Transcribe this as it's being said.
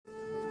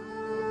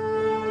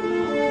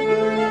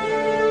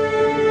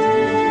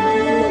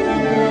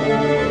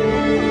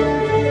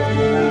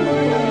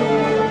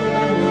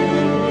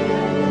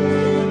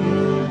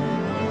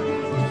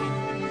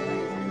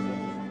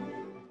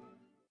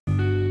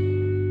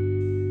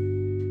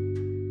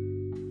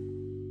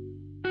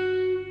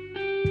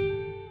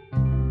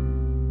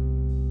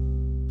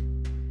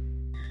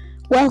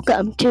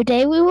Welcome.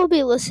 Today we will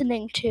be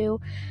listening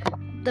to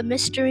The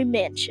Mystery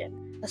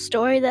Mansion, a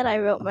story that I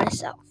wrote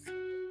myself.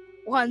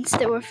 Once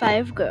there were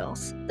 5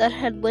 girls that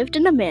had lived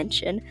in a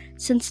mansion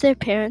since their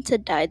parents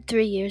had died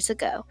 3 years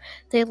ago.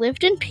 They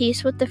lived in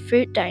peace with the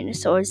fruit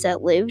dinosaurs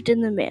that lived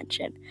in the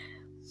mansion.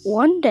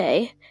 One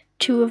day,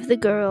 2 of the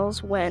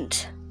girls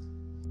went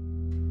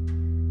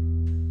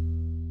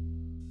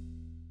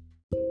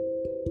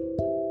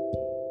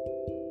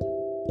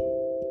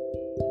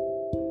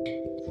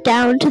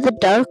down to the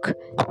dark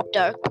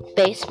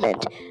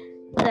basement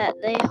that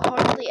they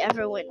hardly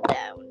ever went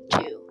down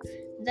to.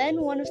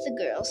 Then one of the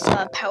girls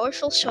saw a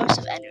powerful source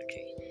of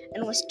energy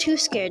and was too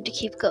scared to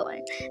keep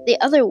going. The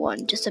other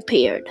one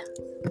disappeared.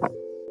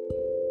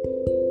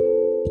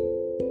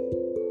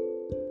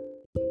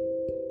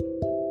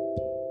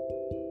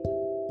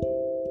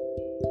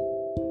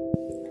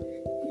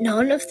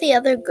 None of the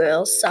other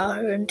girls saw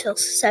her until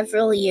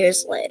several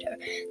years later.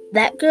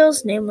 That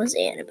girl's name was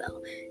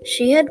Annabelle.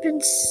 She had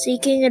been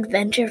seeking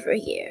adventure for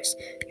years.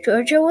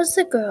 Georgia was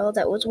the girl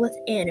that was with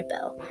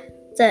Annabelle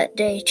that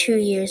day 2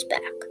 years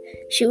back.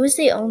 She was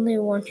the only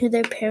one who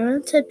their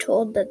parents had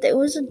told that there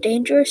was a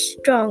dangerous,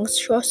 strong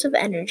source of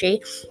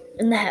energy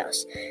in the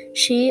house.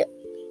 She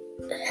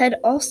had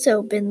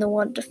also been the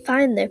one to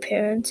find their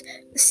parents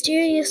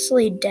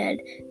mysteriously dead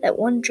that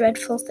one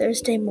dreadful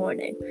Thursday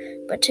morning.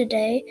 But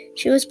today,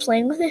 she was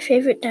playing with her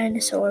favorite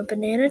dinosaur,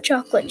 Banana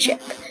Chocolate Chip.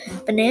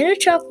 Banana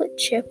Chocolate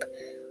Chip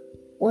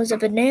was a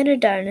banana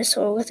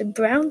dinosaur with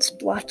brown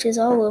splotches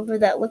all over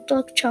that looked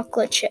like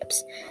chocolate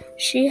chips.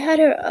 She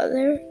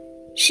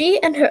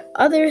and her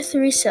other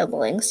 3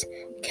 siblings,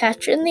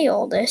 Katrin the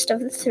oldest of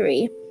the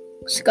 3,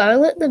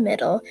 Scarlet the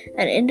middle,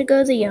 and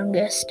Indigo the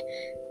youngest,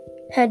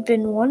 had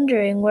been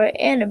wondering where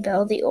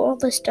Annabelle, the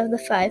oldest of the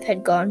 5,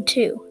 had gone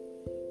to.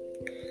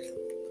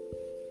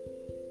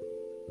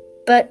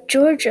 But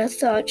Georgia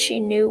thought she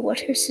knew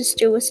what her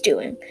sister was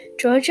doing.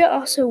 Georgia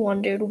also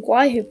wondered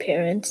why her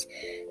parents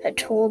had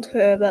told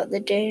her about the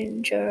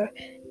danger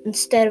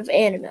instead of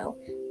Annabelle,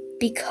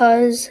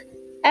 because,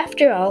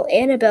 after all,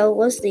 Annabelle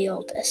was the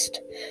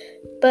oldest.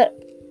 But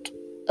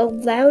a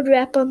loud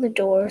rap on the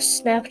door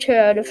snapped her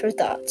out of her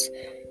thoughts.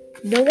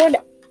 No one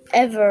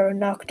ever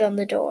knocked on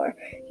the door,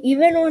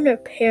 even when her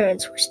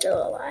parents were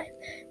still alive.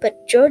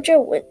 But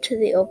Georgia went to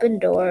the open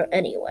door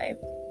anyway.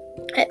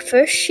 At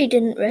first, she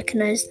didn't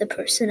recognize the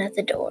person at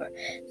the door.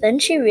 Then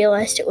she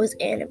realized it was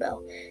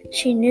Annabelle.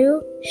 She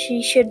knew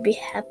she should be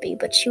happy,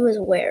 but she was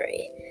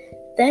wary.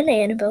 Then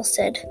Annabelle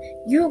said,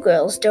 "You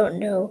girls don't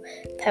know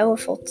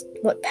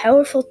what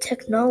powerful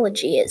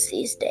technology is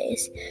these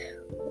days.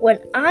 When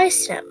I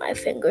snap my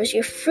fingers,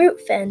 your fruit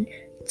fence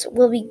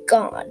will be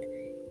gone.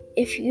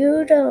 If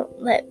you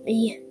don't let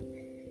me,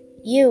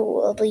 you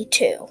will be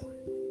too."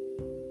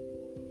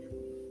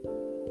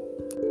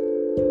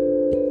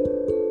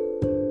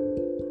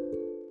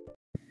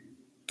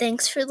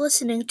 Thanks for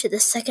listening to the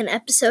second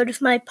episode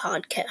of my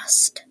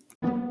podcast.